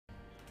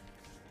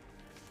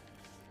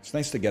It's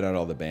nice to get out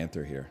all the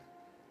banter here.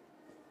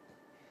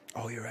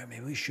 Oh, you're right.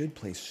 Maybe we should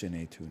play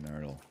Cine 2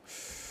 Nerdle.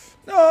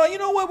 No, you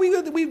know what?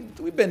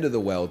 We've been to the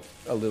well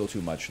a little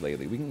too much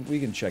lately. We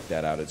can check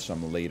that out at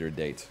some later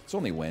date. It's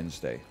only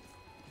Wednesday.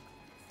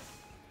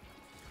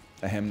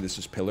 Ahem, this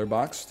is pillar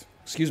boxed.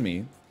 Excuse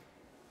me.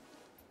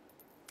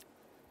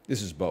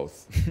 This is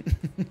both.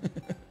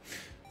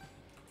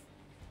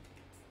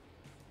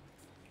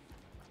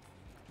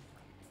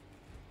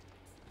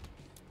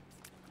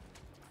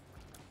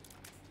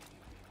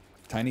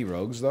 Tiny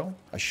Rogues, though?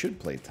 I should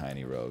play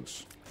Tiny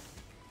Rogues.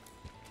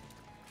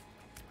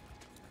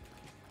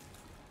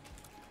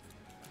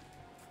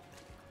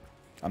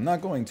 I'm not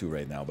going to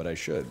right now, but I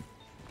should.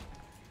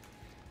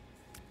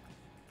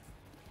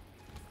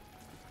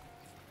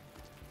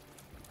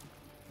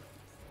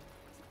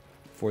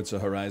 Forza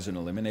Horizon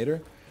Eliminator.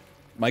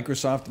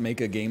 Microsoft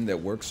make a game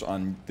that works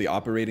on the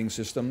operating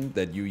system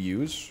that you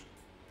use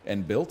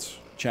and built.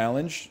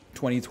 Challenge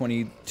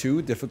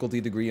 2022, difficulty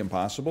degree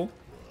impossible.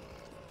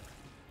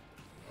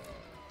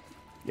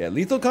 Yeah,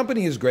 Lethal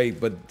Company is great,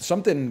 but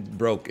something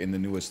broke in the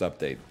newest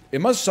update.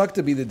 It must suck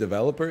to be the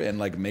developer and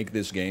like make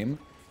this game,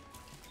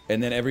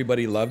 and then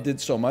everybody loved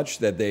it so much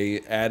that they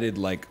added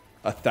like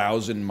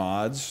 1,000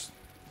 mods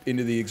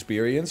into the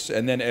experience,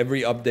 and then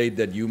every update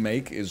that you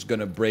make is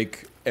gonna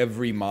break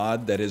every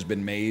mod that has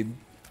been made,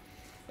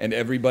 and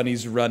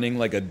everybody's running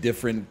like a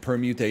different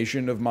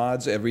permutation of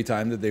mods every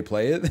time that they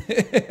play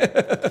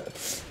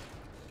it.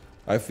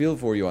 I feel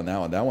for you on that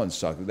one. That one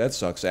sucks. That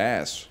sucks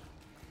ass.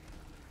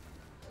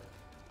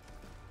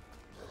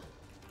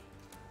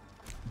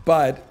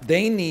 But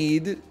they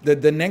need,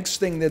 the next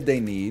thing that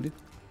they need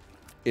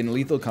in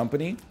Lethal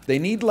Company, they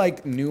need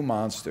like new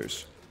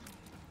monsters.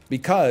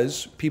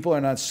 Because people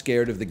are not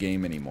scared of the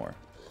game anymore.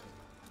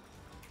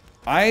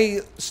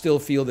 I still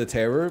feel the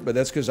terror, but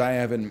that's because I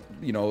haven't,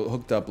 you know,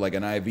 hooked up like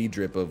an IV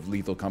drip of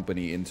Lethal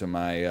Company into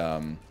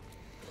my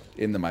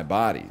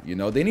body. You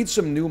know, they need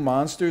some new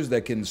monsters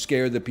that can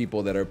scare the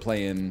people that are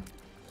playing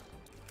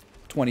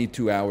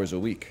 22 hours a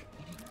week.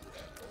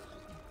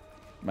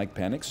 Mike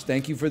Penix,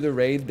 thank you for the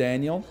raid,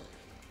 Daniel.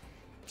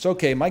 It's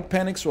okay, Mike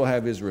Penix will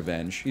have his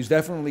revenge. He's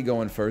definitely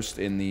going first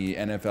in the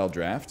NFL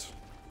draft.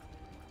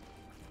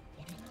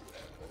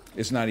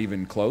 It's not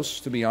even close,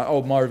 to be honest.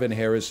 Oh, Marvin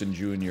Harrison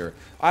Jr.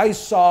 I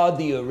saw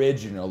the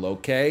original,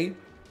 okay?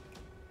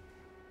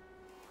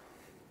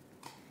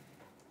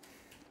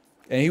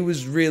 And he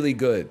was really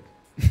good.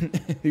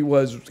 he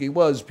was,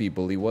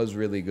 people. He was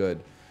really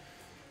good.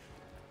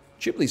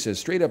 Chibley says,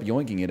 straight up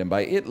yoinking it. And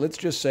by it, let's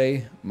just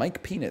say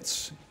Mike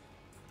Peanuts.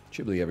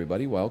 Chibley,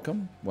 everybody,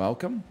 welcome.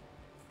 Welcome.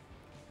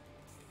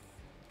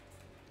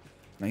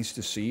 Nice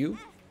to see you.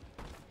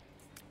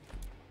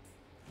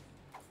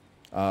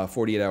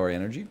 48-hour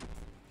energy.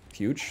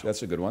 Huge.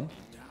 That's a good one.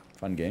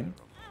 Fun game.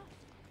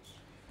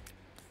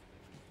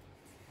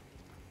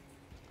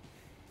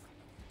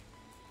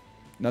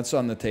 Nuts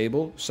on the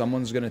table.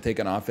 Someone's going to take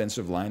an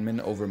offensive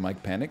lineman over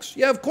Mike Penix.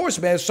 Yeah, of course,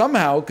 man.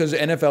 Somehow, because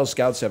NFL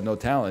scouts have no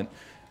talent,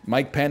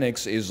 Mike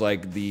Penix is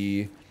like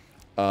the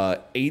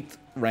 8th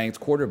ranked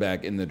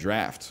quarterback in the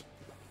draft,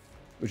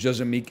 which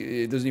doesn't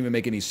even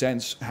make any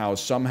sense how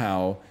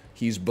somehow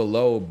he's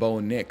below Bo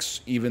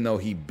Nix, even though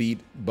he beat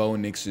Bo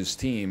Nix's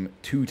team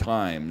 2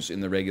 times in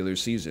the regular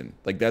season.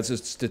 Like, that's a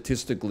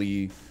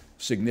statistically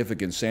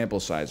significant sample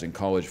size in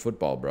college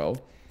football, bro.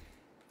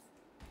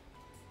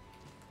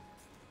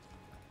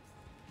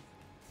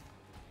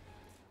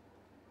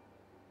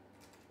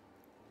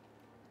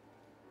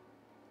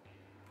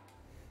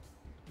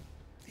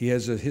 He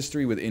has a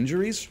history with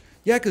injuries?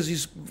 Yeah, because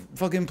he's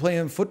fucking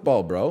playing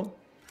football, bro.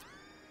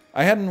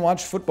 I hadn't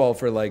watched football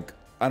for like,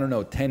 I don't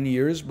know, 10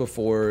 years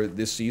before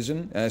this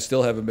season, and I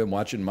still haven't been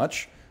watching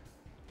much.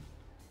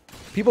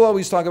 People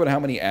always talk about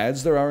how many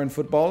ads there are in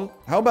football.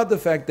 How about the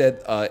fact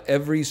that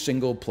every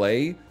single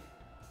play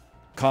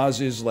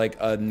causes like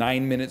a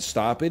 9-minute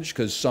stoppage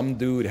because some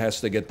dude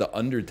has to get the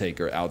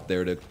Undertaker out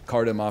there to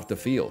cart him off the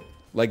field?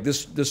 Like, the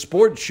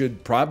sport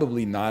should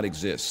probably not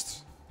exist,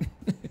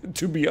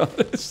 to be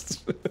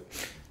honest.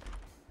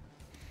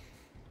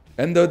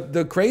 And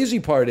the crazy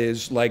part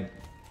is, like,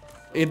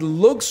 it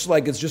looks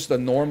like it's just a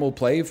normal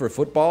play for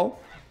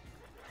football.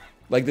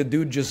 Like, the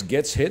dude just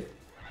gets hit,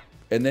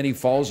 and then he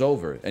falls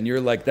over. And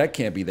you're like, that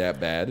can't be that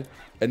bad.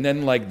 And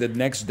then, like, the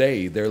next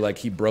day, they're like,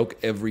 he broke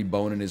every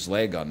bone in his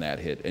leg on that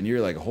hit. And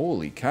you're like,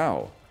 holy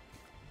cow.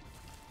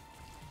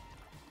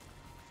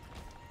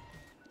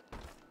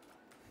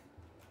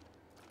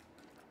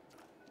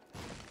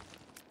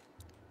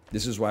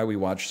 This is why we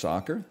watch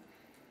soccer?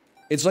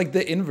 It's like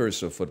the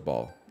inverse of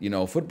football. You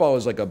know, football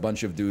is like a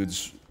bunch of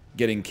dudes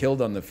getting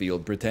killed on the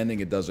field,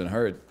 pretending it doesn't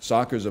hurt.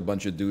 Soccer's a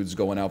bunch of dudes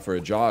going out for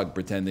a jog,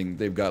 pretending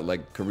they've got,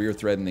 like,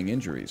 career-threatening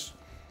injuries.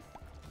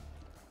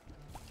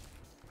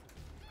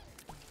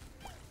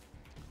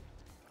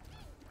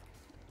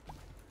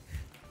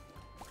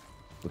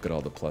 Look at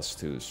all the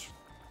 +2s.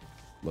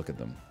 Look at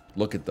them.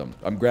 Look at them.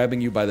 I'm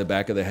grabbing you by the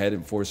back of the head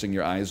and forcing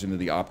your eyes into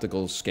the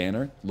optical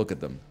scanner. Look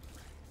at them.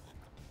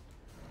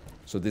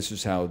 So this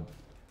is how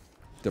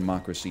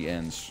democracy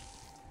ends.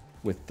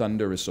 with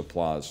thunderous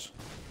applause.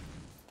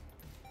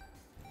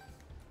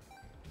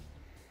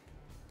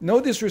 No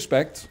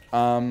disrespect.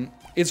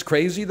 It's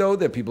crazy, though,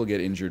 that people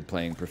get injured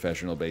playing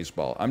professional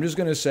baseball. I'm just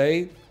going to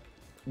say,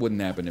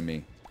 wouldn't happen to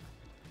me.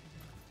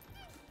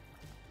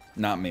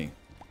 Not me.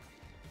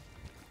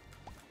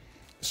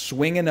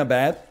 Swinging a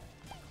bat,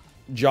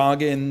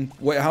 jogging.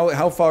 Wait,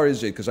 how far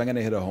is it? Because I'm going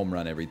to hit a home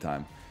run every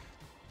time.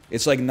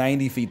 It's like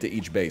 90 feet to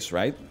each base,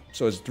 right?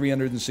 So it's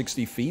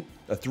 360 feet.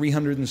 A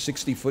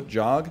 360-foot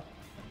jog.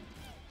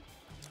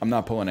 I'm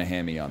not pulling a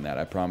hammy on that.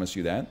 I promise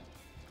you that.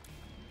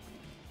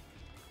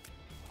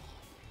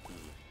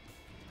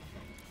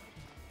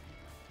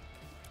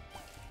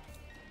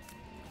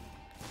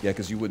 Yeah,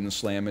 because you wouldn't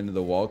slam into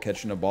the wall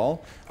catching a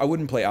ball. I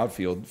wouldn't play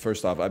outfield.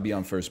 First off, I'd be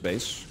on first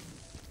base.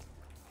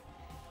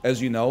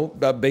 As you know,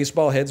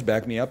 baseball heads,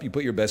 back me up. You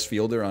put your best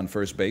fielder on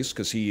first base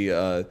because he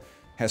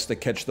has to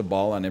catch the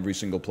ball on every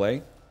single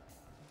play.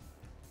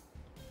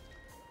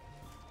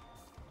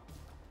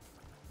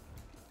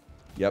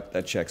 Yep,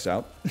 that checks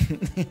out.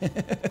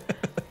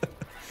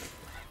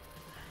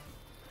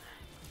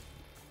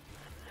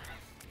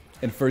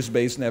 And first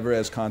base never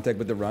has contact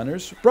with the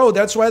runners. Bro,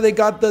 that's why they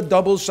got the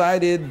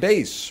double-sided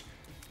base.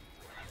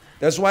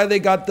 That's why they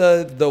got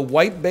the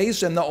white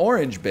base and the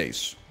orange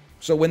base.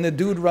 So when the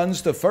dude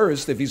runs to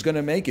first, if he's going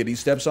to make it, he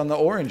steps on the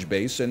orange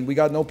base, and we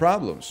got no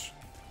problems.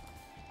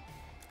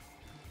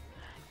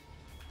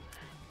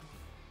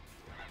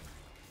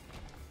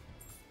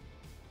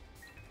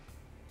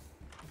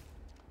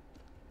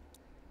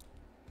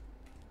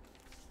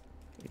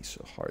 Ace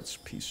of Hearts,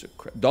 piece of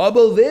crap.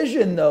 Double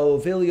vision, though.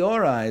 Fill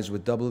your eyes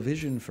with double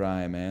vision,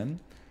 Fry,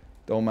 man.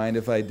 Don't mind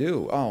if I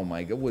do. Oh,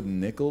 my God. Wooden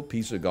nickel,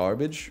 piece of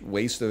garbage.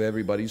 Waste of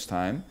everybody's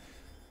time.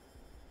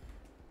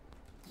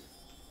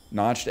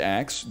 Notched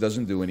axe,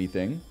 doesn't do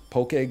anything.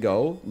 Poke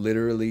Go,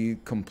 literally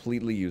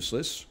completely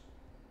useless.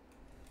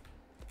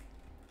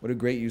 What a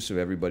great use of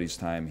everybody's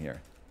time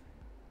here.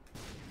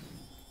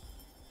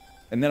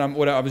 And then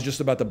I was just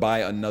about to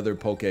buy another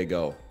Poke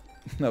Go.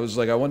 I was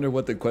like, I wonder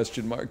what the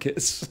question mark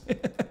is.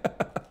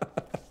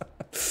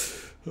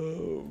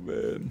 Oh,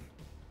 man.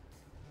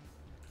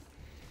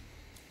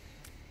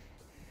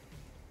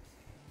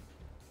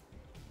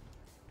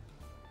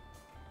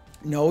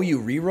 No, you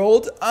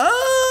re-rolled?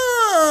 Oh.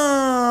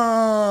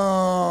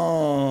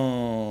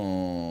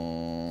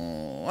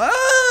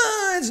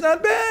 Ah, it's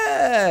not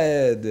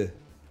bad.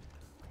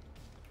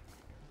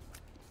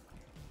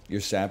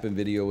 Your sap in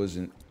video was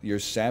your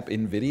sap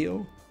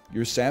video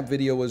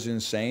was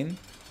insane.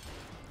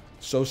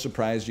 So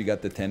surprised you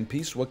got the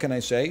 10-piece. What can I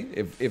say?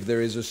 If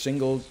there is a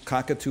single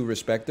Cockatoo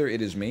respecter,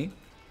 it is me.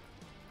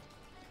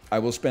 I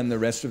will spend the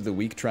rest of the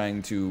week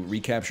trying to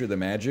recapture the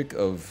magic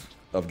of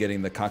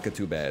getting the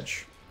Cockatoo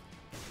badge.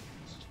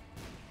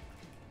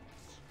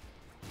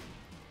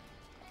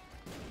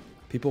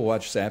 People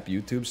watch SAP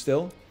YouTube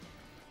still?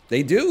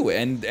 They do,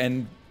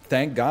 and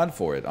thank God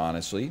for it,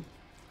 honestly.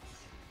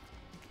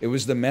 It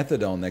was the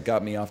methadone that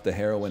got me off the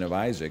heroin of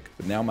Isaac,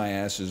 but now my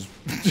ass is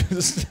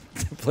just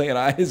playing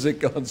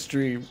Isaac on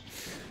stream.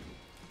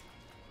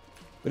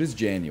 But it's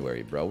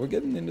January, bro. We're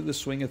getting into the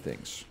swing of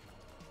things.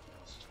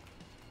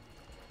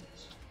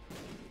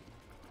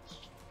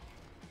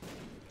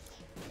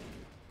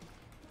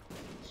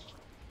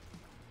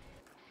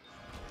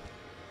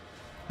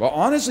 Well,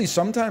 honestly,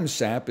 sometimes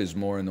Sap is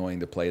more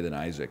annoying to play than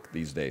Isaac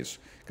these days.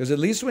 Because at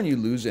least when you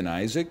lose in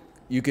Isaac,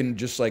 you can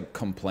just, like,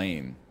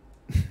 complain.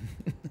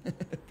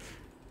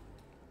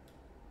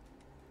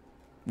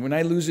 When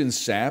I lose in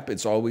Sap,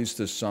 it's always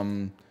to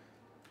some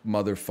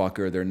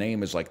motherfucker. Their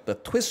name is, like, the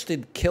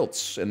Twisted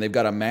Kilts. And they've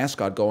got a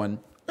mascot going,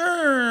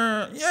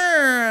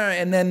 yeah,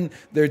 and then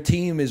their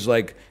team is,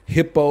 like,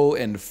 Hippo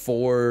and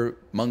 4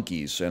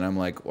 monkeys. And I'm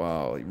like,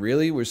 wow,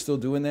 really? We're still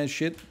doing that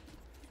shit?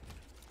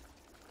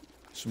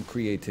 Some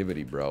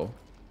creativity, bro.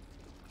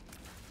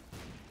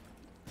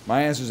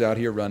 My ass is out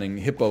here running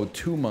Hippo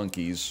 2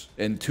 monkeys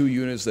and 2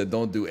 units that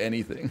don't do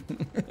anything.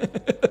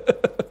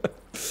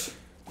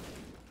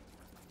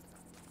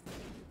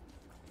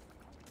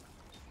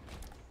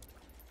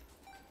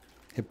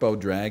 Hippo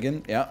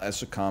Dragon. Yeah,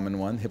 that's a common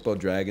one. Hippo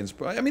Dragons.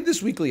 I mean,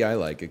 this weekly I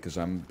like it because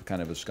I'm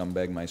kind of a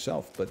scumbag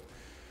myself. But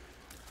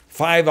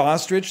 5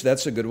 Ostrich,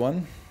 that's a good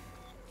one.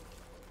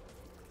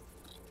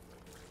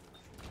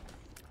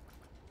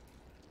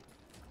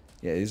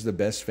 Yeah, it is the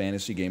best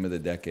fantasy game of the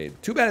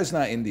decade. Too bad it's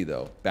not indie,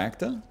 though.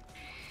 Bacta?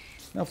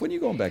 Now, when are you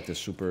going back to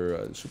Super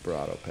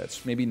Auto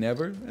Pets? Maybe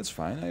never? That's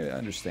fine. I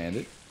understand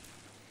it.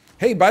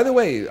 Hey, by the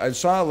way, I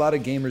saw a lot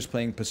of gamers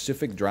playing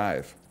Pacific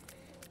Drive.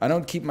 I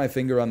don't keep my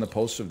finger on the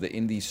pulse of the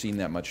indie scene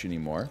that much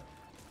anymore.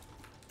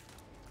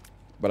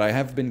 But I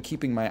have been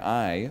keeping my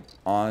eye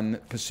on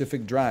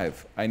Pacific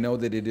Drive. I know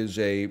that it is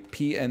a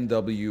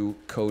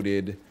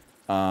PNW-coded...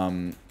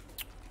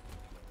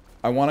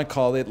 I want to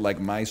call it like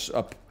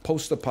a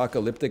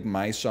post-apocalyptic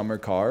My Summer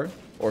Car,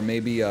 or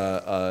maybe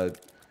a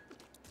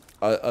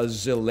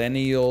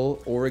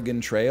Zillennial Oregon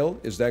Trail.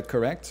 Is that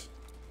correct?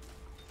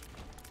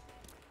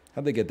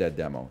 How'd they get that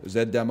demo? Is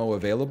that demo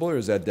available, or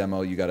is that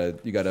demo you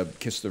gotta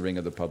kiss the ring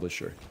of the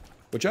publisher?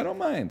 Which I don't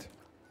mind.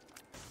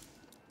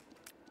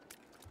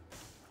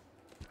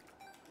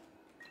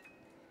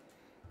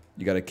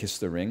 You gotta kiss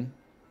the ring?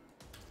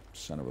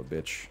 Son of a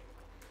bitch.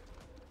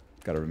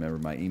 Gotta remember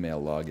my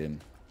email login.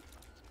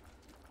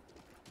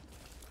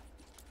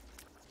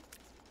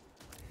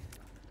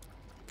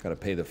 Gotta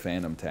pay the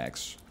phantom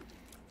tax.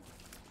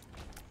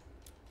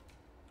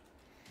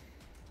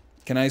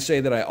 Can I say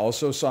that I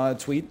also saw a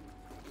tweet?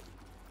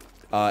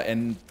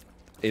 And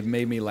it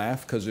made me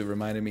laugh because it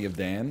reminded me of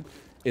Dan.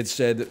 It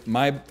said,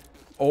 my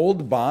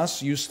old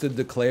boss used to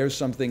declare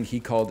something he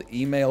called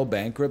email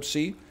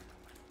bankruptcy.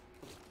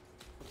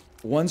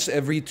 Once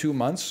every 2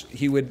 months,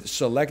 he would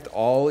select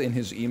all in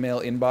his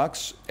email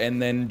inbox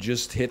and then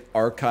just hit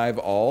archive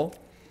all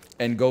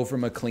and go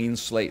from a clean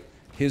slate.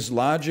 His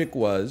logic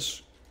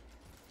was,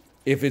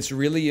 if it's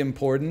really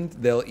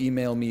important, they'll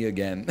email me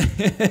again.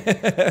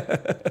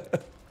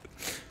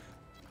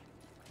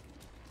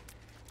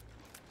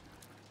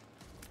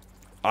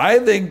 I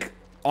think,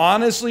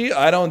 honestly,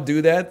 I don't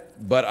do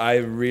that, but I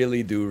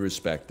really do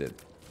respect it.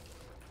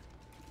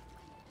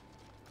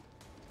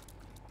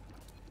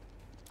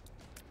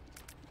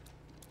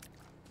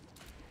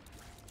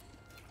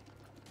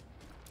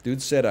 Dude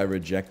said I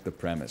reject the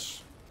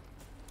premise.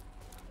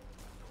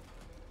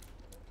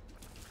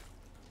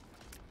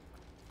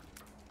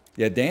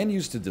 Yeah, Dan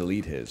used to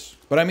delete his.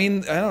 But I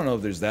mean, I don't know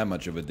if there's that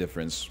much of a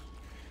difference.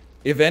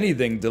 If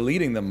anything,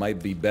 deleting them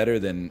might be better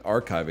than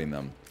archiving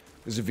them.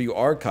 Because if you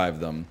archive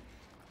them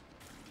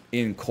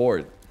in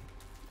court,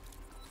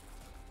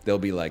 they'll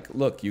be like,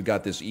 look, you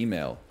got this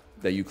email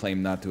that you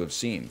claim not to have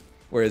seen.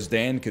 Whereas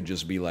Dan could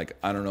just be like,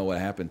 I don't know what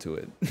happened to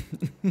it.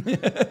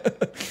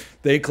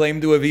 They claim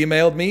to have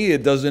emailed me.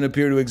 It doesn't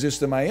appear to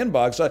exist in my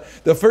inbox.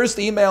 The first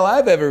email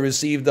I've ever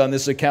received on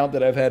this account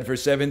that I've had for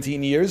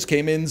 17 years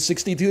came in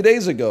 62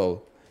 days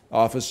ago,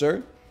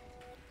 officer.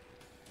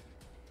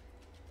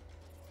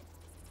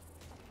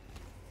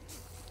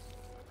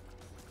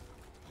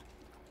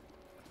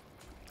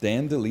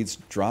 Dan deletes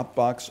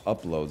Dropbox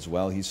uploads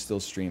while he's still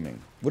streaming.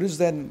 What is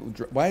that?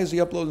 Why is he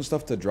uploading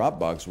stuff to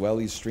Dropbox while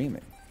he's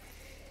streaming?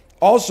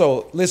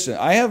 Also, listen,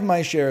 I have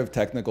my share of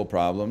technical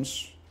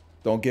problems.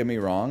 Don't get me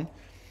wrong.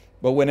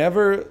 But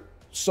whenever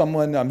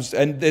someone,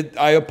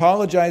 I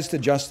apologize to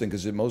Justin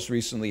because it most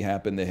recently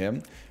happened to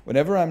him.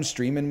 Whenever I'm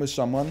streaming with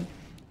someone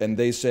and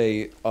they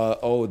say,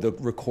 oh, the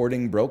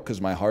recording broke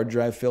because my hard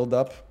drive filled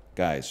up.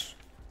 Guys,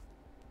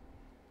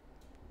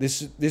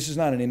 this is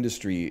not an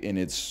industry in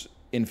its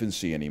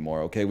infancy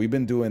anymore, okay? We've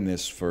been doing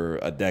this for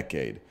a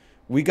decade.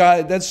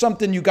 That's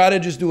something you gotta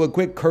just do a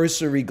quick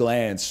cursory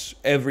glance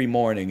every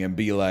morning and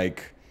be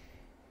like,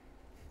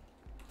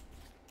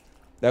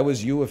 that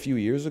was you a few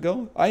years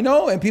ago? I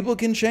know, and people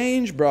can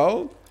change,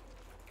 bro.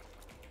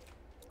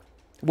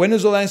 When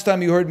is the last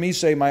time you heard me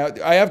say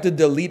I have to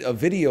delete a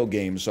video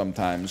game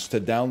sometimes to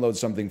download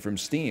something from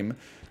Steam?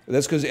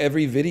 That's because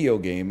every video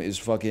game is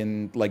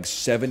fucking like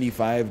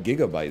 75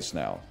 gigabytes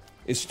now.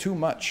 It's too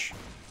much.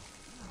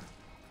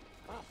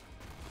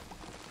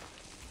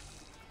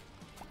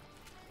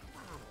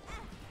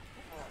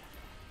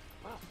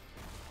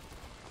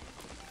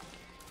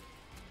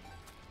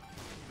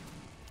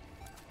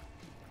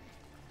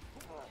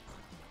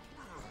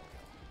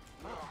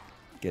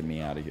 Get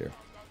me out of here.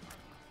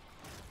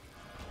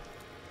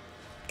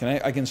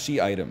 I can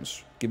see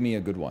items. Give me a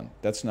good one.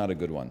 That's not a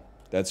good one.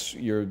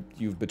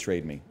 You've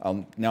betrayed me.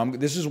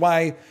 This is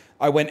why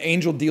I went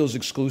Angel Deals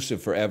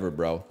exclusive forever,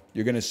 bro.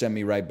 You're gonna send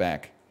me right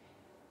back.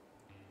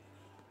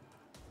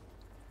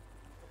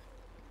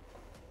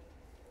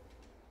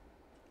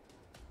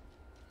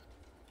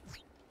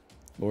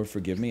 Lord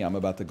forgive me, I'm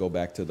about to go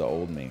back to the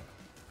old me.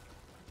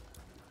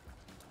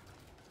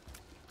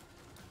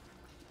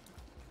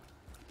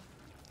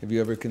 Have you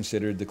ever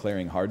considered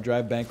declaring hard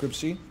drive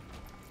bankruptcy?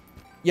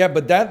 Yeah,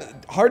 but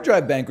that hard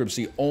drive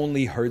bankruptcy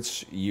only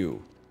hurts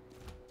you.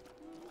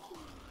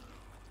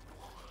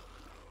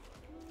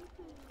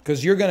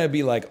 Because you're going to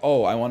be like,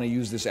 oh, I want to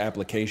use this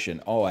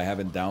application. Oh, I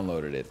haven't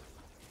downloaded it.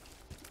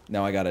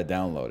 Now I got to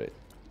download it.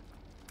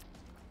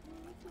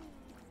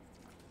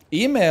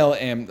 Email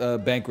and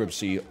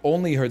bankruptcy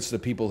only hurts the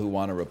people who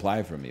want to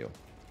reply from you.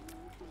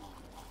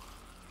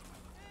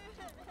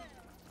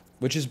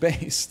 Which is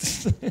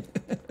based.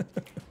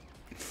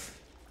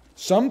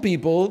 Some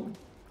people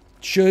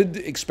should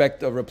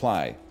expect a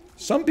reply.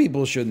 Some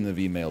people shouldn't have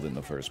emailed in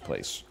the first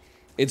place.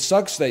 It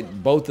sucks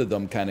that both of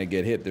them kind of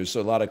get hit. There's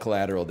a lot of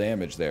collateral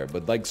damage there.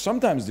 But, like,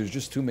 sometimes there's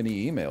just too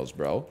many emails,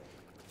 bro.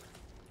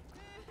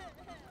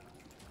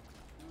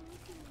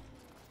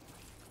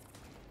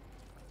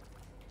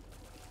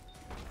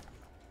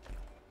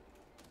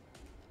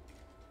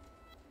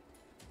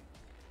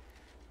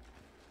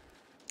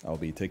 I'll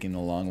be taking the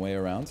long way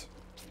around.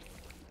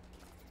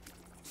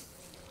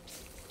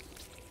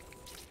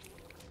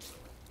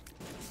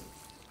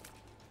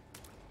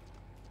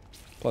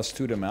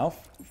 +2 to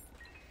mouth.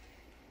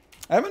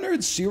 I haven't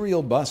heard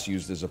serial bus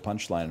used as a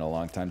punchline in a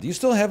long time. Do you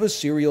still have a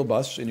serial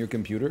bus in your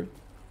computer?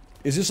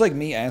 Is this like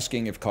me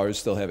asking if cars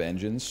still have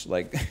engines?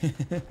 Like...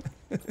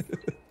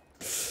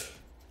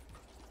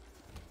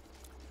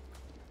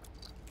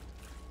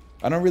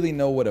 I don't really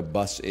know what a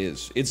bus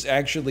is. It's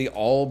actually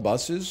all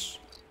buses?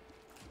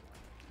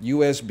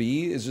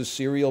 USB is a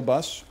serial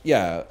bus?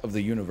 Yeah, of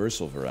the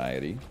universal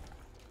variety.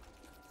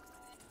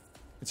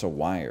 It's a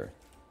wire.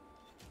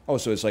 Oh,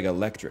 so it's like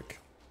electric.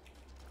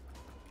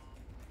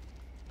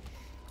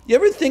 You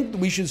ever think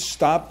we should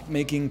stop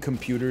making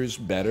computers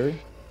better?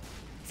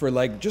 For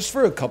like, just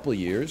for a couple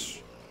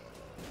years?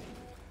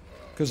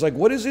 Because like,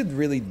 what has it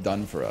really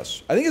done for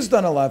us? I think it's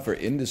done a lot for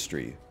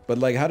industry. But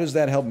like, how does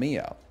that help me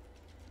out?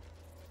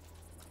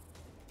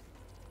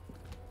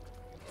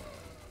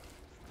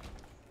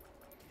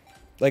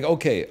 Like,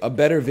 okay, a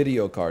better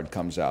video card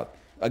comes out.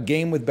 A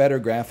game with better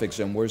graphics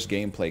and worse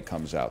gameplay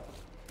comes out.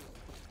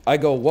 I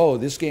go, whoa,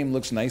 this game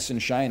looks nice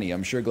and shiny.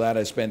 I'm sure glad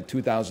I spent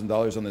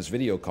 $2,000 on this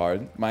video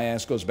card. My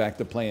ass goes back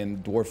to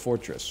playing Dwarf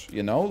Fortress.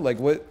 You know? Like,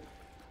 what?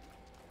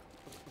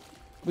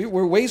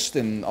 We're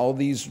wasting all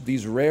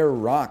these rare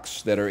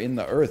rocks that are in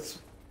the earth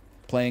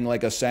playing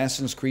like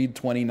Assassin's Creed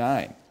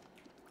 29.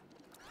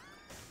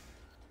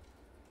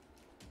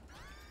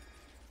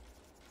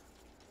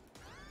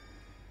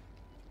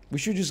 We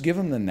should just give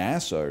them the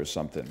NASA or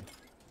something.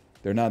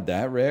 They're not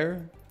that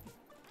rare?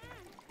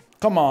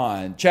 Come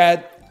on,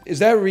 chat. Is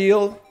that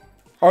real?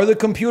 Are the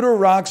computer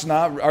rocks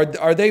not...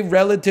 Are they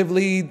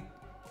relatively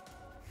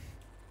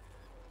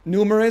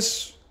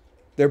numerous?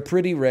 They're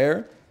pretty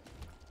rare.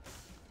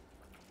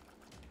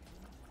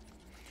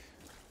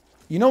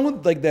 You know,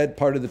 like that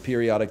part of the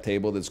periodic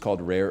table that's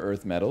called rare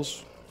earth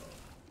metals?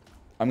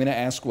 I'm going to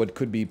ask what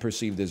could be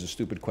perceived as a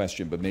stupid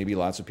question, but maybe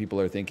lots of people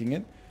are thinking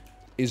it.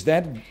 Is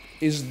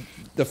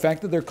the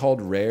fact that they're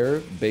called rare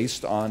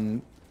based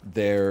on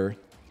their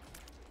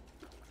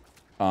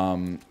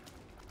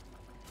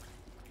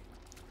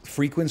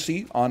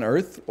frequency on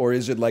Earth, or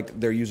is it like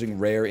they're using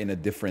rare in a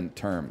different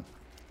term?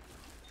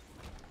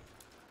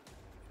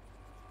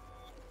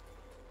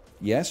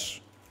 Yes?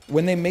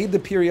 When they made the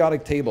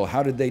periodic table,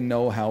 how did they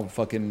know how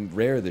fucking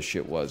rare this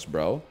shit was,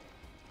 bro?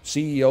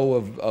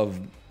 CEO of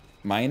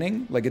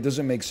mining? Like, it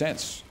doesn't make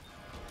sense.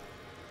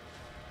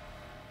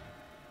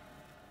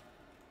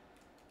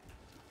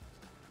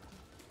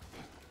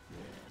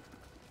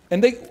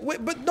 And they...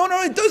 Wait, but no,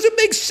 it doesn't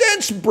make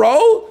sense,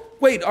 bro!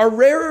 Wait, are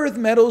rare earth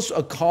metals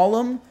a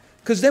column?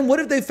 Because then what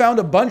if they found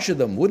a bunch of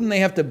them? Wouldn't they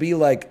have to be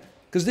like...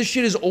 Because this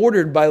shit is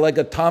ordered by, like,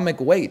 atomic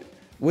weight.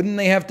 Wouldn't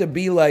they have to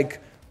be like...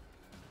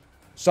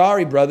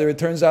 Sorry, brother, it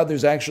turns out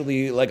there's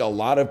actually, like, a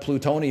lot of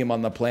plutonium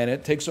on the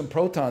planet. Take some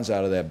protons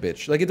out of that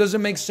bitch. Like, it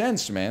doesn't make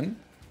sense, man.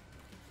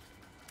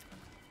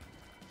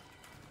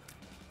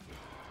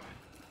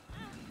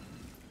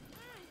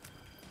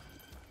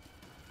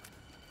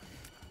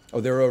 Oh,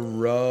 they're a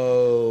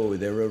row.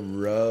 They're a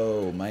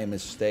row. My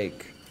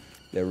mistake.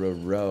 They're a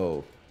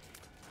row.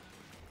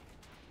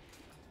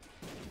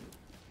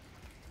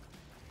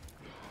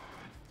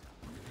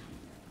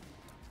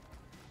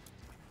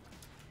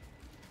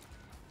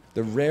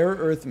 The rare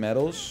earth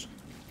metals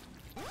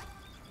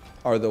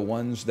are the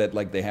ones that,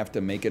 like, they have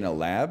to make in a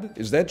lab?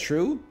 Is that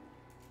true?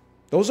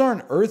 Those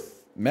aren't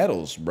earth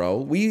metals, bro.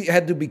 We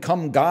had to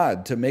become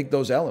God to make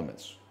those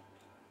elements.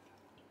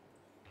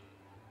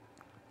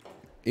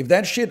 If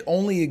that shit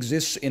only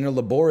exists in a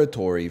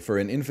laboratory for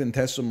an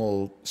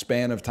infinitesimal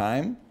span of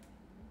time,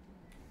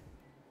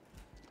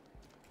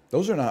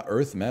 those are not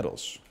earth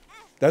metals.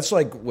 That's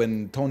like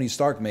when Tony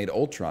Stark made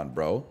Ultron,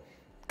 bro.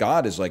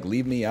 God is like,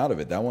 leave me out of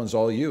it. That one's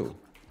all you.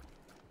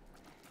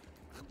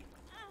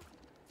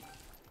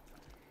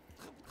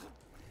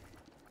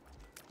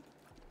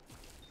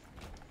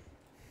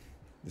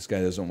 This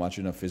guy doesn't watch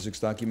enough physics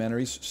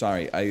documentaries.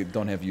 Sorry, I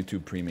don't have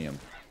YouTube Premium.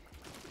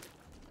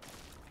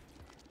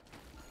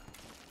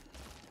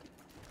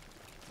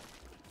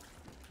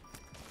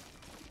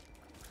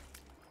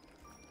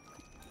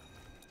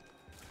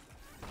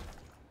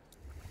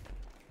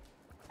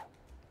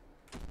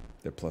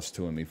 They're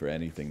 +2ing me for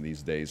anything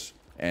these days.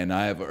 And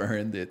I have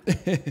earned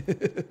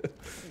it.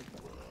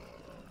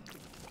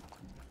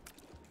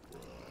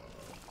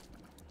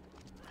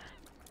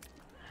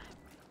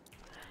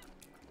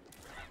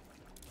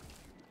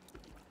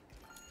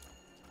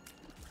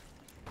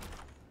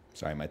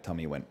 Sorry, my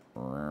tummy went...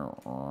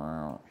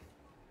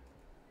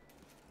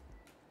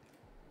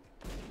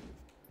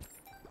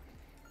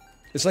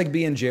 It's like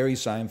being Jerry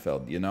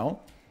Seinfeld, you know?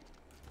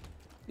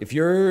 If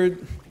you're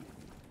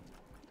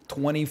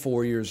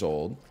 24 years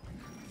old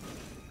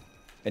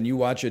and you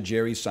watch a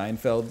Jerry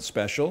Seinfeld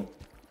special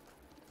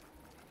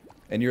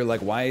and you're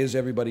like, why is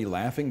everybody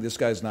laughing? This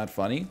guy's not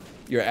funny.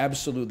 You're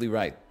absolutely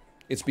right.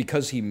 It's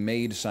because he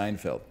made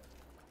Seinfeld.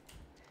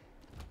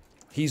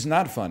 He's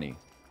not funny.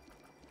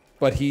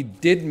 But he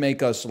did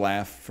make us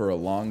laugh for a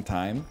long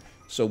time,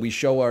 so we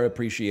show our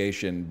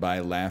appreciation by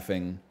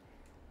laughing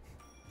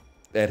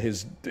at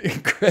his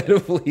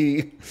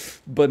incredibly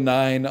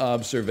benign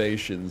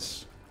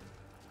observations.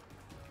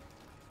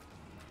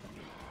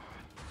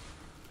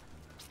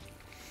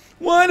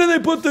 Why do they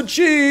put the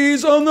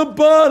cheese on the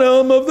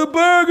bottom of the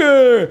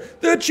burger?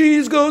 The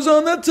cheese goes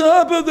on the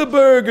top of the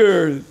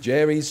burger.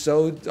 Jerry,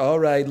 so, all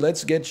right,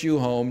 let's get you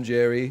home,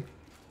 Jerry.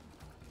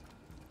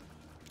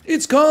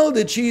 It's called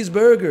a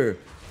cheeseburger,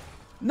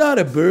 not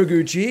a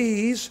burger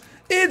cheese.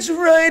 It's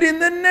right in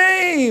the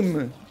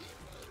name.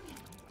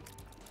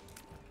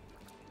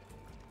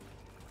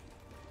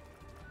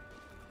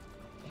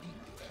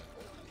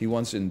 He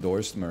once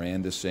endorsed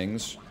Miranda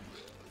Sings.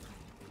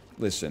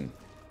 Listen,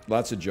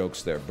 lots of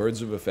jokes there.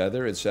 Birds of a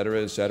feather,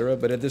 etc., etc.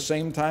 But at the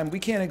same time, we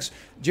can't...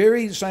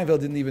 Jerry Seinfeld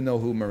didn't even know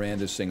who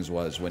Miranda Sings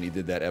was when he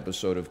did that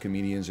episode of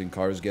Comedians in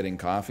Cars Getting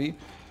Coffee.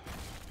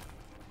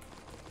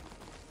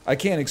 I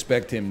can't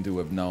expect him to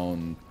have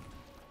known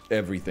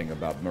everything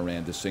about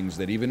Miranda Sings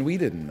that even we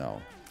didn't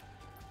know.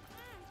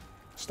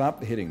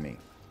 Stop hitting me.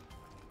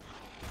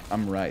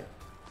 I'm right.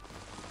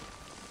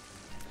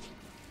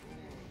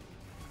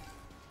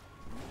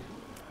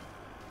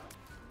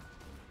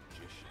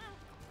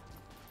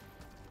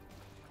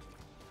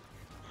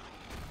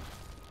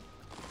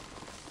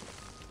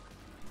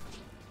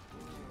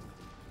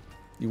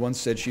 You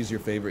once said she's your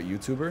favorite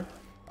YouTuber?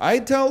 I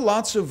tell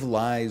lots of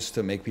lies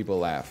to make people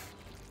laugh.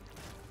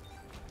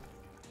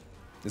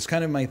 It's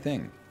kind of my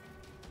thing.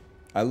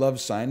 I love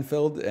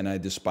Seinfeld and I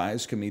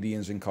despise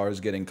Comedians in Cars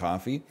Getting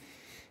Coffee.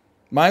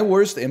 My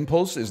worst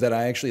impulse is that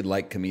I actually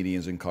like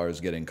Comedians in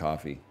Cars Getting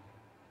Coffee.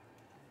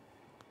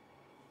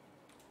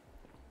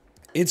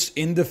 It's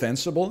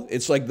indefensible.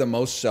 It's like the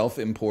most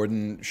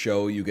self-important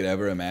show you could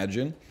ever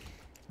imagine.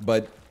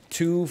 But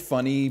two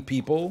funny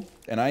people,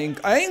 and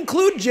I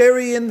include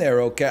Jerry in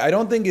there, okay? I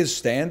don't think his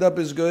stand-up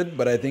is good,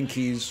 but I think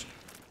he's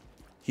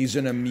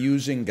an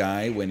amusing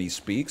guy when he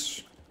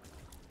speaks.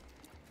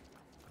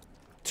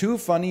 Two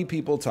funny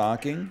people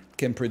talking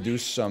can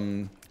produce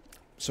some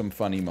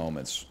funny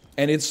moments.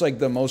 And it's like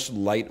the most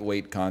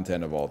lightweight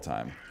content of all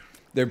time.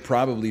 There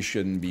probably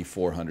shouldn't be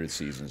 400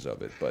 seasons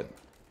of it, but...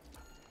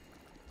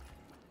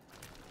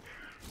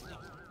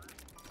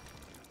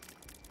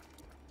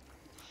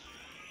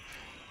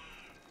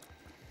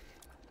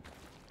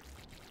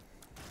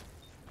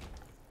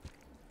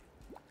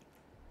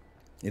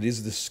 It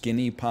is the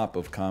skinny pop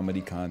of comedy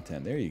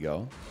content. There you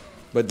go.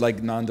 But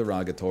like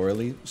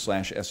non-derogatorily,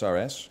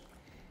 /SRS.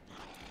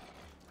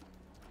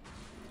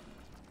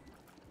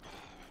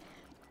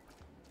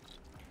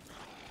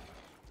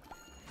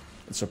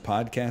 It's a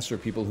podcast for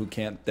people who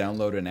can't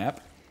download an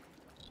app.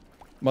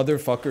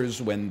 Motherfuckers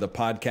when the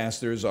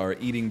podcasters are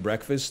eating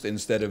breakfast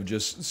instead of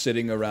just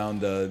sitting around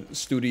the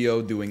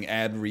studio doing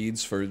ad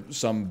reads for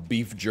some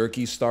beef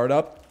jerky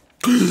startup.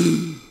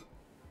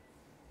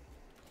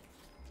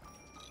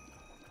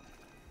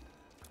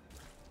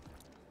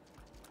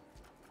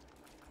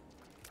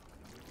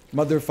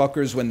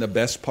 Motherfuckers when the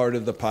best part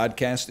of the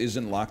podcast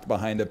isn't locked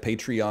behind a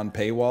Patreon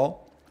paywall.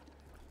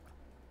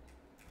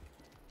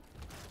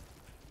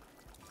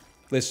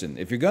 Listen,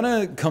 if you're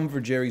gonna come for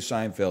Jerry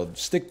Seinfeld,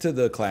 stick to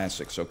the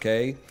classics,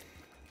 okay?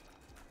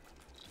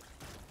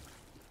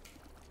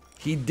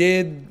 He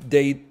did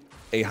date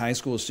a high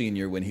school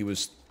senior when he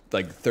was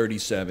like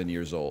 37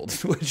 years old,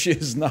 which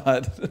is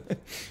not...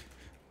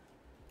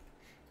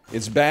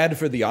 It's bad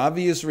for the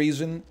obvious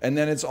reason, and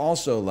then it's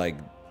also like,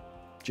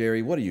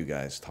 Jerry, what are you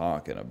guys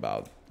talking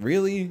about?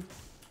 Really?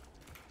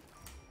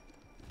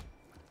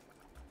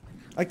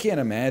 I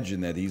can't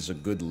imagine that he's a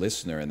good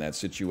listener in that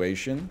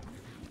situation.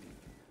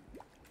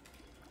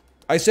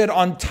 I said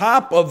on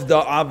top of the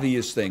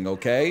obvious thing,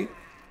 okay?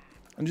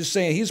 I'm just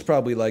saying he's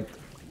probably like,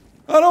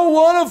 I don't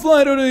want to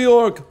fly to New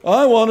York.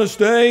 I want to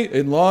stay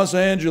in Los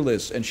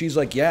Angeles. And she's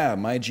like, yeah,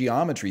 my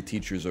geometry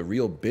teacher's a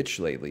real bitch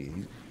lately.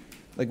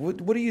 Like,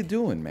 what are you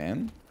doing,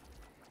 man?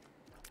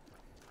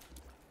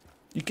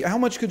 How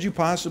much could you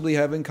possibly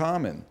have in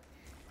common?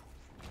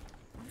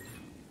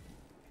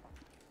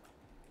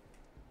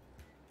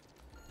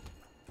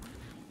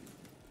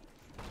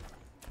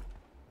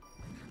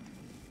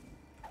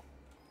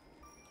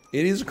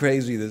 It is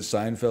crazy that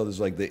Seinfeld is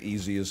like the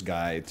easiest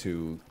guy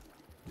to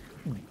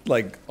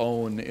like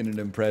own in an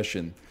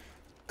impression,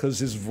 because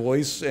his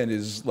voice and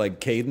his like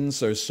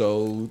cadence are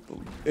so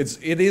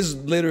it is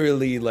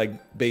literally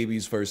like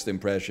baby's first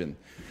impression.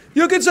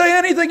 You can say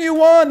anything you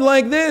want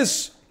like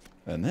this,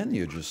 and then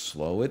you just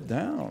slow it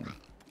down.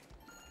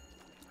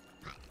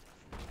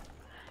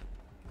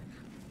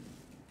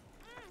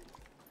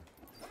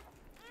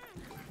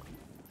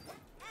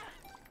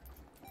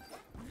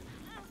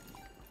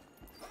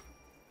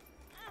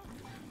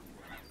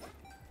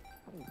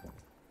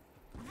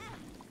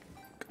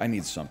 I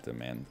need something,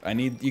 man.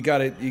 You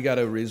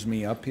gotta riz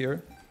me up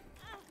here.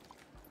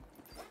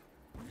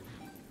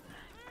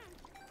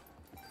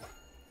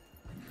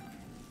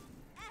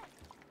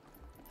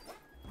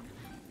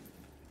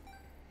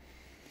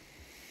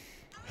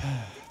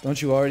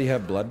 Don't you already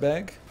have blood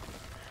bag?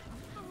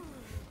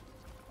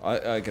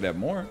 I could have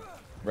more,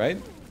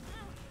 right?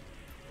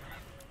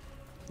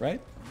 Right?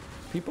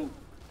 People?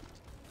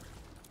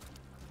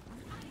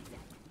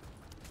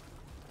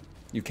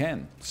 You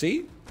can.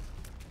 See?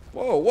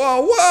 Whoa,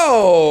 whoa,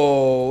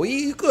 whoa!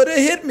 He could have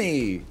hit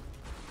me!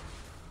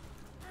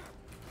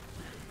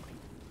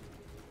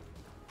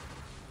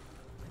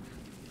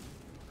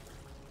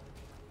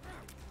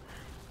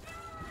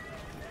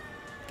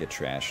 Get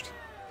trashed.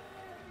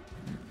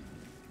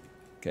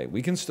 Okay,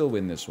 we can still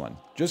win this one.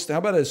 Just, how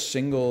about a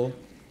single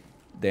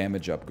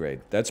damage upgrade?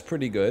 That's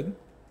pretty good.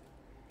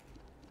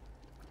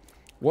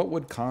 What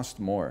would cost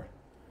more?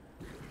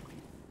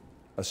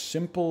 A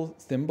simple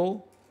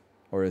thimble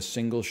or a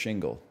single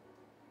shingle?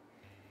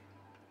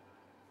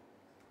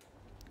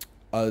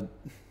 A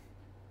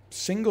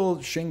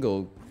single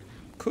shingle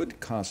could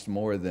cost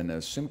more than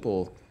a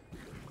simple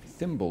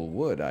thimble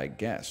would, I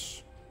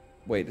guess.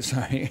 Wait,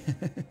 sorry.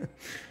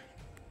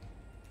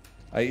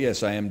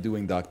 Yes, I am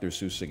doing Dr.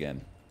 Seuss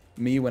again.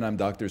 Me when I'm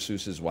Dr.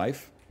 Seuss's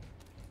wife.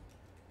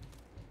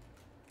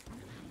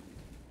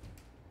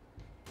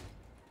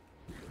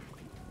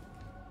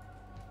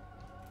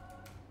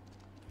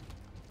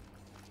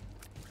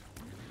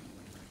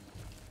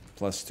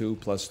 +2,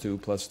 +2,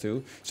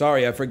 +2.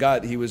 Sorry, I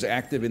forgot he was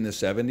active in the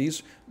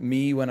 70s.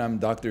 Me when I'm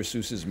Dr.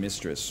 Seuss's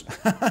mistress.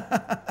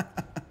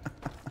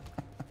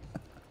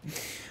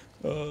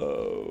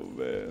 Oh,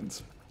 man.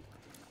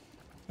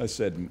 I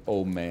said,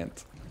 oh, man.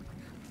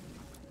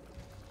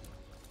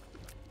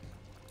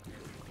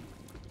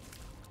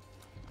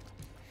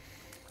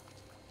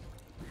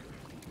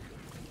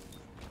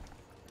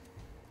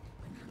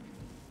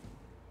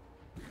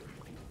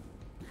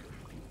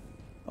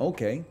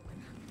 Okay.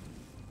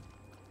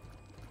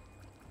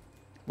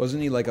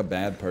 Wasn't he like a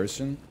bad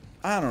person?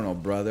 I don't know,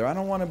 brother. I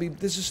don't want to be...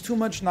 This is too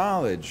much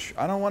knowledge.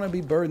 I don't want to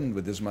be burdened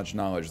with this much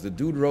knowledge. The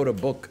dude wrote a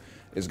book.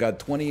 It's got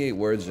 28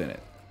 words in it.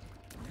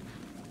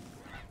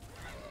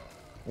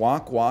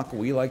 Walk, walk.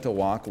 We like to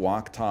walk.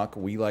 Walk, talk.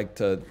 We like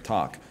to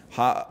talk.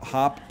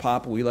 Hop,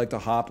 pop. We like to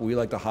hop. We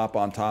like to hop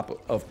on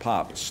top of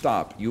pop.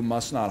 Stop. You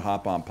must not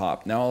hop on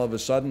pop. Now all of a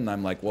sudden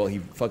I'm like, well, he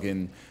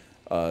fucking...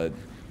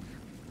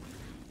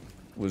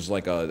 was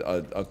like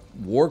a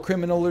war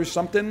criminal or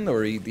something,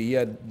 or he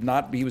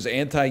was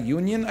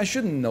anti-union. I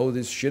shouldn't know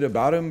this shit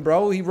about him,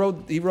 bro. He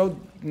wrote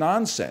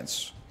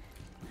nonsense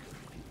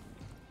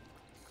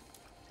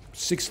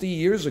 60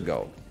 years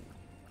ago.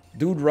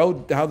 Dude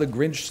wrote how the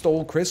Grinch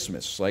stole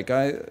Christmas. Like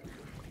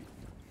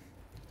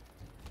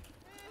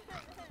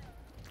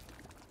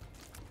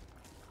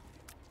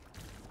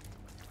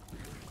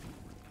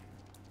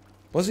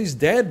Plus he's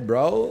dead,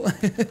 bro.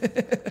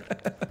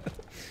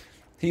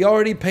 He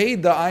already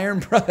paid the iron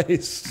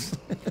price.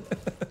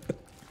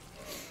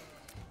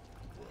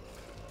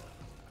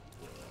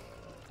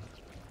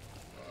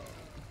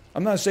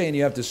 I'm not saying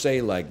you have to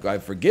say, like, I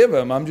forgive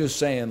him. I'm just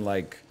saying,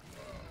 like,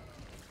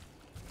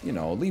 you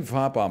know, leave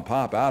hop on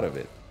pop out of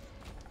it.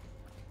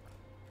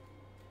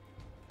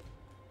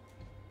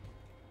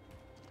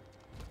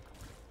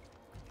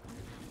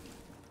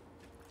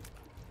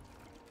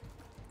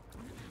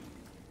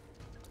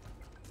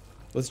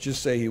 Let's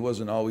just say he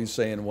wasn't always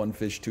saying one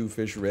fish, two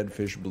fish, red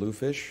fish, blue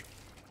fish.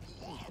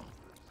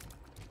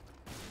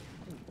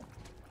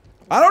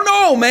 I don't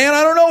know, man.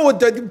 I don't know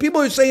what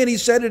people are saying. He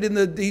said it in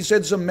the. He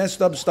said some messed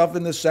up stuff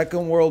in the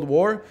Second World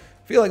War.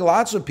 I feel like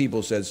lots of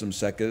people said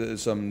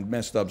some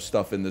messed up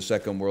stuff in the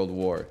Second World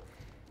War.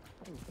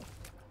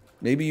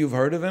 Maybe you've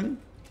heard of him.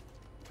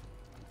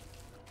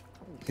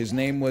 His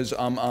name was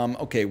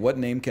Okay, what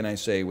name can I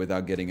say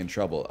without getting in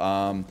trouble?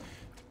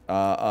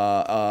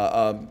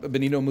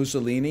 Benito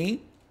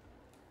Mussolini,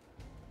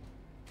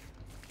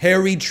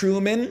 Harry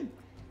Truman,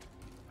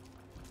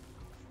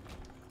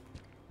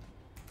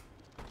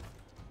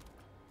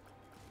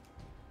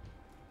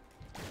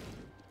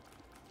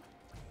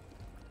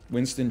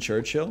 Winston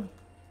Churchill.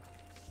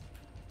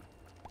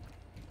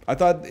 I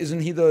thought,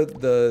 isn't he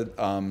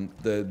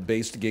the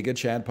based Giga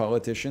Chad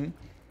politician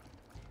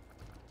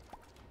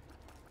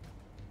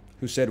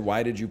who said,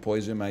 "Why did you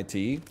poison my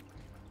tea?"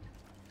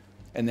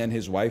 And then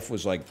his wife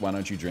was like, why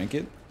don't you drink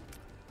it?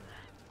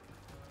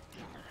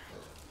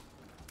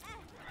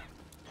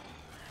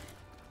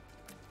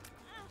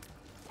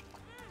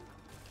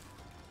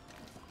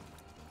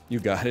 You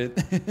got it.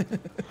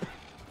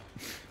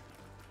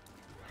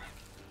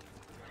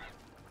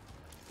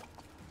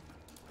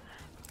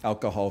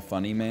 Alcohol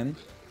funny man.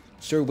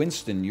 Sir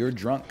Winston, you're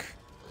drunk.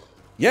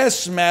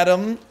 Yes,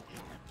 madam.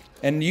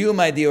 And you,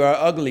 my dear, are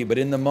ugly, but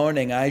in the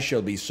morning I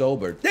shall be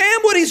sober.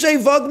 Damn, what'd he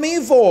say fuck me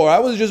for? I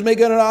was just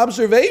making an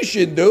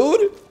observation,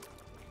 dude.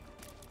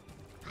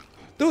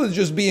 Dude is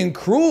just being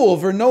cruel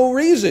for no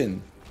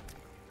reason.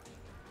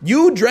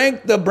 You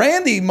drank the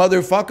brandy,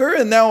 motherfucker,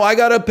 and now I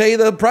gotta pay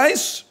the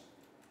price?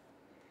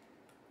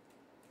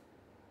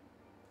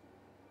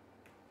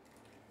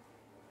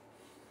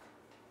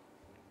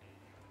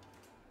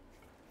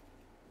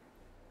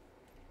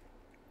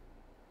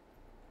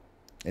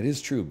 It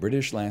is true.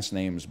 British last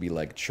names be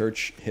like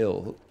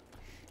Churchill.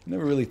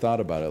 Never really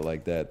thought about it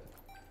like that.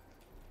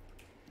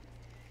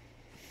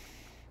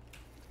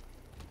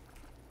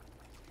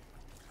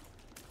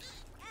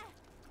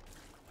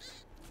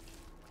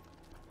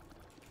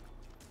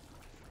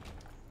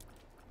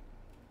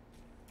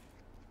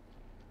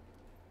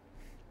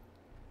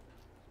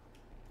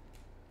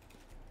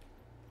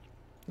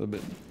 A little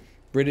bit.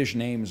 British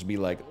names be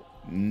like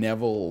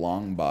Neville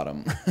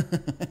Longbottom.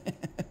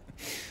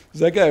 Is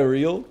that guy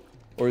real?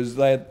 Or is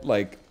that,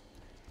 like,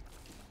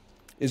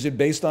 is it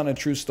based on a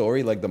true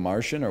story like The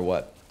Martian or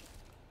what?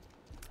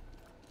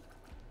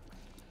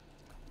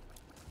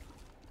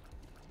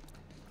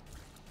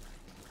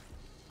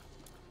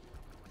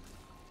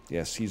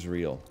 Yes, he's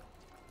real.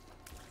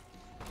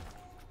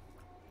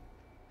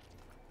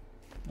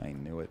 I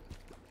knew it.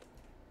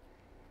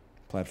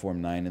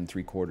 Platform 9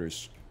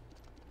 3/4.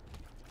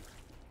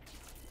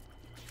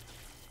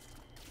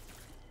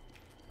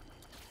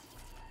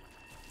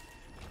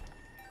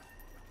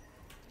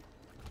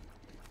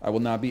 I will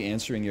not be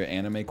answering your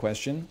anime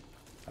question.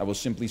 I will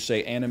simply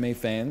say, anime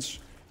fans,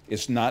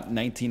 it's not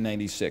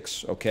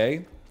 1996,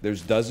 okay?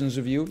 There's dozens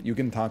of you. You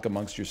can talk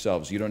amongst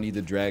yourselves. You don't need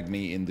to drag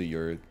me into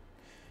your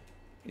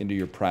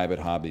private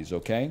hobbies,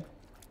 okay?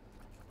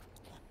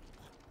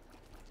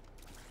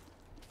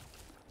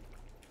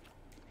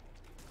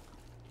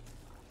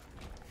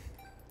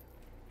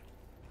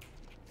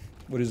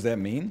 What does that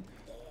mean?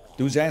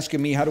 Dude's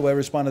asking me, how do I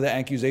respond to the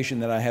accusation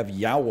that I have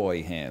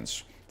yaoi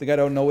hands? Think I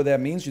don't know what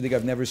that means? You think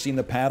I've never seen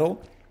the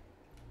paddle?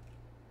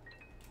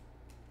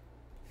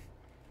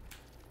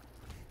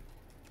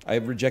 I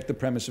reject the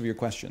premise of your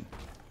question.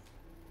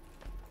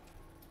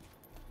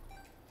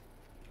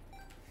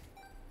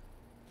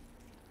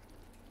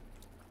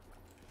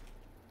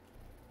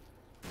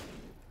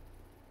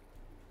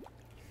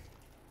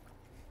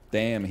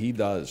 Damn, he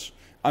does.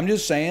 I'm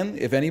just saying,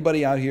 if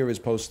anybody out here is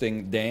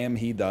posting, damn,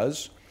 he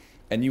does,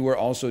 and you were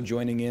also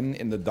joining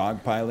in the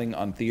dogpiling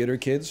on Theater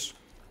Kids,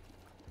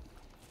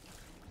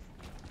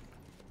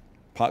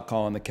 pot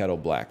calling the kettle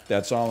black.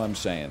 That's all I'm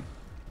saying.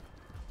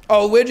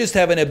 Oh, we're just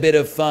having a bit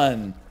of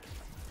fun.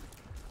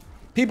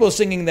 People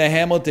singing the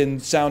Hamilton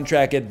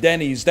soundtrack at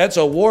Denny's, that's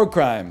a war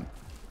crime.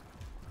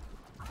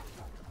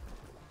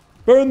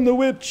 Burn the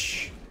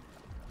witch.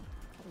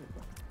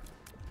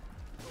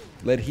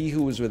 Let he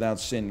who is without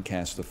sin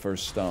cast the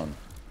first stone.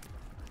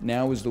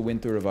 Now is the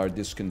winter of our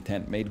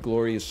discontent, made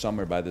glorious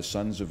summer by the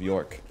sons of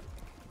York.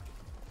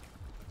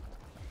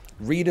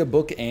 Read a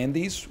book,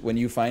 Andes, when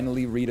you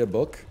finally read a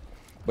book,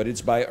 but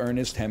it's by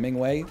Ernest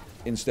Hemingway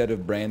instead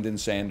of Brandon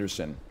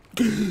Sanderson.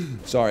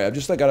 Sorry, I've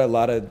just got a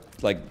lot of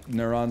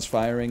neurons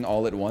firing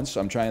all at once.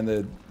 I'm trying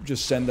to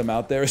just send them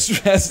out there as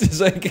fast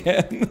as I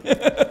can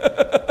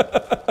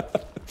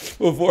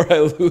before I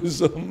lose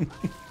them.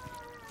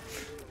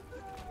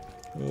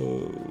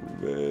 Oh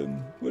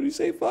man, what do you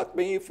say fuck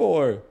me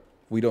for?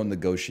 We don't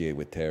negotiate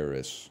with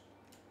terrorists.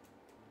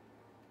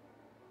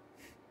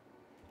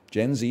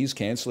 Gen Z's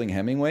canceling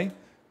Hemingway?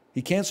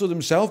 He canceled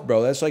himself,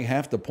 bro. That's like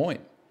half the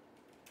point.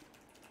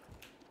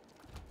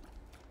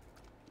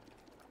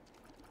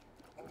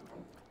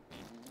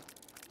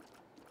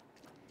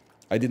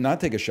 I did not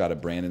take a shot at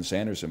Brandon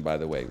Sanderson, by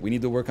the way. We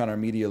need to work on our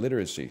media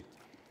literacy.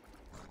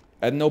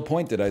 At no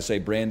point did I say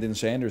Brandon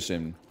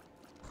Sanderson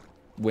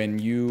when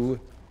you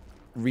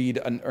read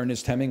an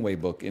Ernest Hemingway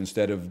book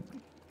instead of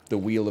The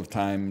Wheel of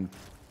Time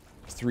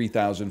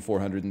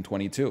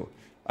 3422.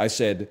 I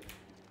said,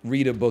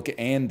 read a book,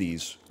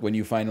 Andes, when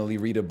you finally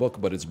read a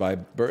book, but it's by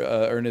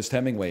Ernest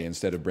Hemingway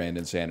instead of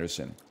Brandon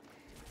Sanderson.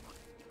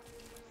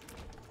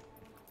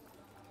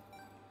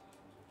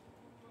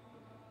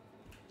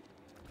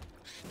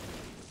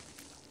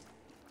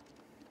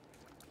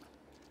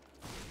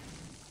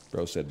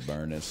 Bro said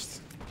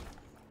Burnist.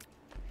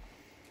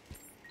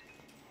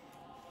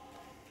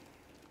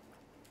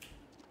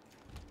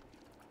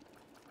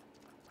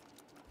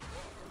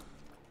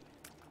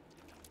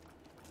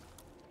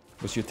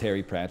 What's your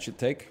Terry Pratchett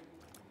take?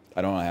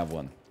 I don't have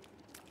one.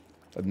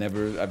 I've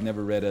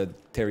never read a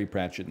Terry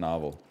Pratchett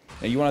novel.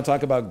 And you want to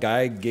talk about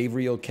Guy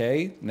Gavriel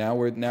Kay? Now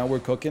we're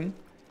cooking.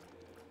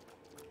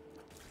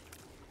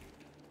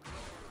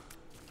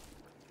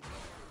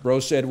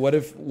 Bro said, what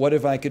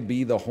if I could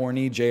be the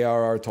horny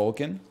J.R.R.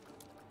 Tolkien?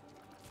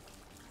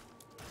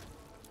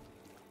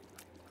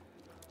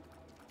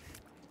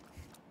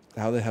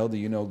 How the hell do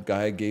you know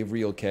Guy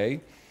Gavriel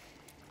Kay?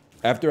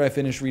 After I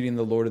finished reading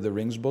the Lord of the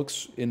Rings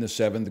books in the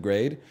 7th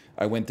grade,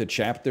 I went to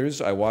Chapters,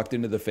 I walked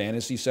into the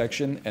fantasy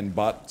section, and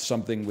bought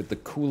something with the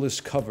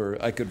coolest cover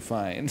I could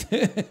find.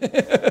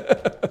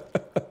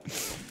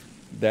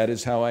 That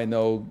is how I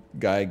know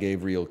Guy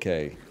Gavriel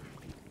Kay.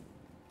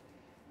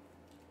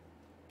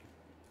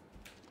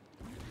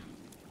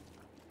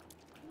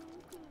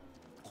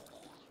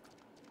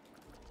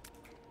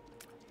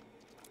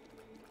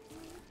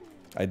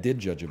 I did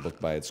judge a book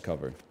by its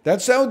cover.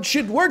 That's how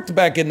shit worked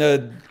back in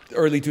the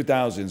early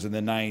 2000s and the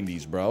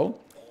 90s, bro.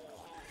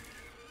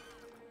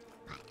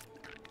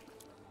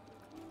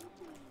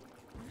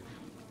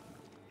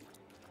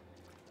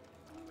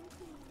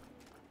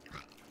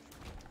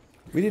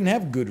 We didn't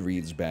have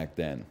Goodreads back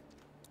then.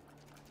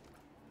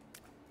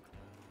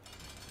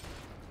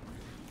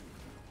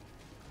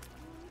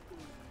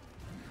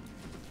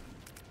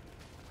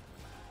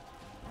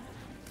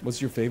 What's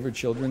your favorite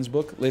children's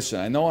book? Listen,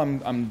 I know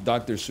I'm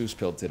Dr. Seuss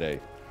pilled today.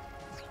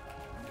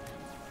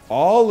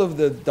 All of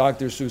the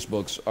Dr. Seuss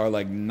books are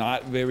like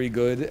not very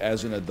good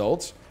as an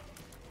adult,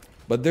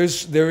 but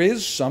there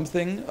is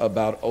something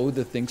about Oh,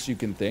 the Things You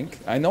Can Think.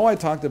 I know I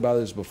talked about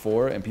this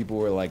before, and people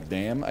were like,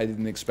 "Damn, I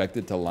didn't expect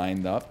it to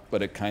line up,"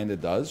 but it kind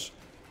of does.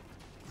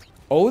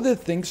 Oh, the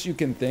Things You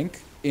Can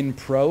Think in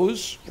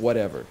prose,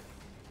 whatever.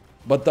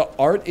 But the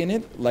art in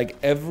it, like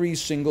every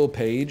single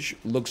page,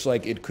 looks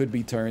like it could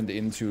be turned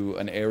into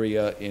an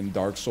area in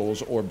Dark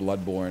Souls or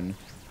Bloodborne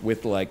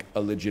with like a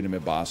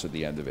legitimate boss at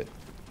the end of it.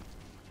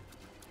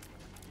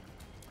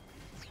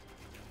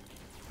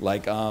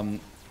 Like,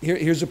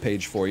 here's a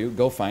page for you.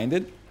 Go find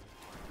it.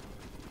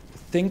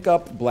 Think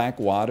up black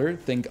water.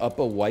 Think up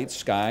a white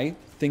sky.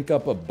 think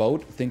up a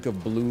boat, think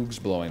of Bloogs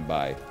blowing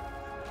by.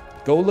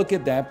 Go look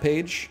at that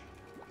page.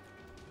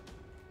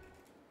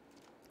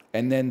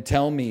 And then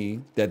tell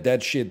me that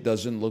that shit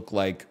doesn't look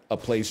like a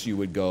place you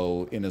would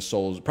go in a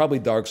Souls, probably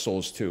Dark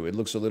Souls 2. It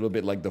looks a little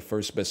bit like the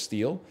first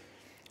Bastille.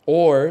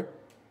 Or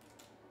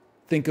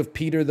think of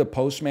Peter the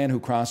Postman who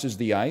crosses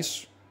the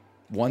ice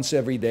once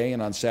every day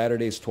and on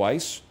Saturdays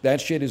twice.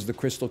 That shit is the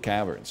Crystal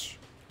Caverns.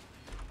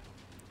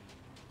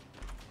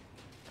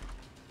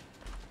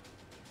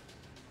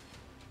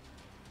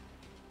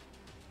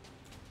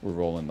 We're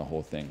rolling the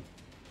whole thing.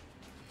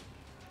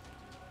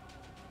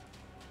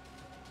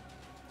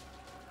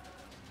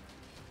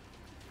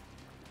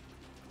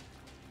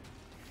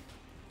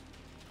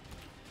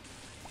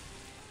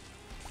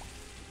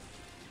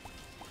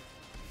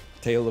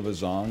 Tale of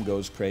Azong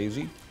goes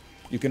crazy.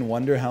 You can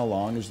wonder how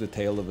long is the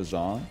Tale of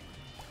Azong.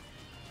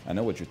 I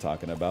know what you're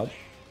talking about.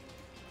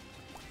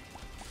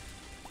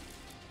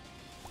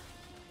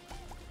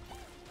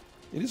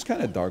 It is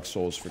kind of Dark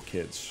Souls for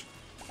kids.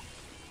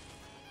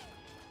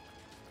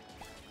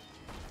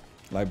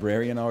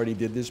 Librarian already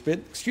did this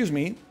bit. Excuse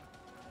me.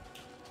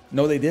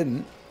 No, they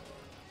didn't.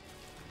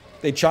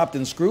 They chopped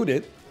and screwed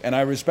it, and I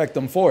respect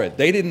them for it.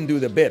 They didn't do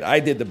the bit. I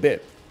did the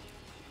bit.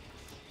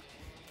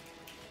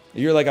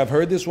 You're like, I've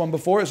heard this one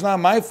before. It's not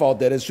my fault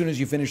that as soon as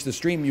you finish the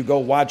stream, you go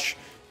watch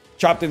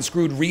chopped and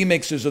screwed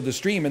remixes of the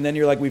stream, and then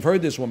you're like, we've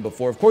heard this one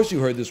before. Of course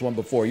you heard this one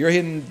before. You're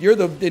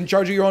in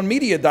charge of your own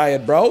media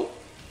diet, bro.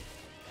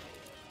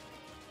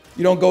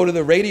 You don't go to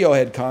the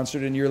Radiohead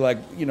concert and you're like,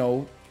 you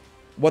know,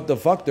 what the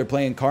fuck? They're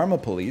playing Karma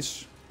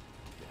Police.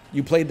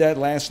 You played that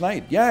last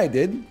night. Yeah, I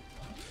did.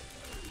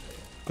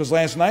 Because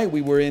last night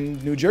we were in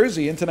New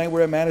Jersey and tonight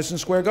we're at Madison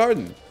Square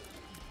Garden.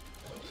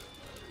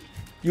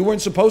 You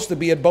weren't supposed to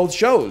be at both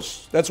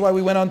shows. That's why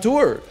we went on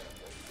tour.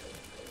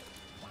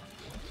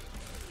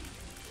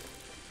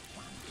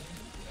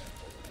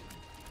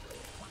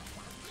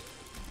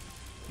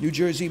 New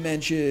Jersey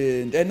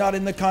mentioned, and not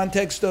in the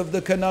context of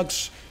the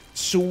Canucks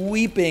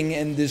sweeping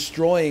and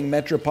destroying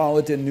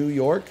metropolitan New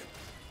York,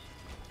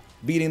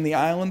 beating the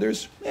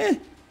Islanders.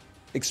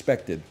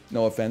 Expected.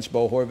 No offense,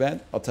 Bo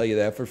Horvat. I'll tell you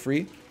that for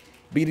free.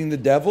 Beating the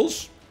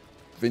Devils.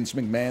 Vince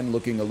McMahon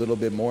looking a little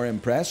bit more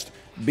impressed.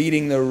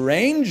 Beating the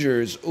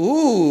Rangers.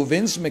 Ooh,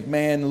 Vince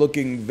McMahon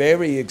looking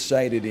very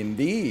excited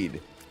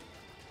indeed.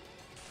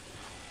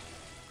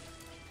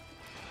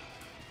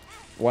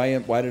 Why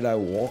did I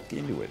walk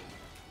into it?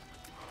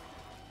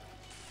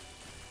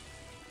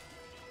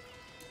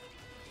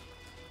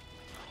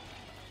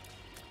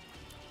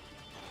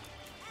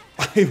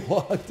 I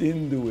walked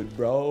into it,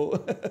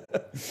 bro.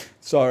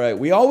 It's all right.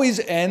 We always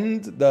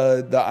end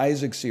the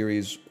Isaac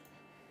series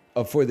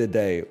for the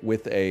day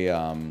with a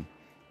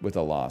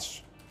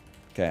loss.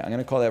 Okay, I'm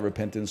gonna call that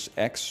Repentance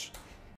X.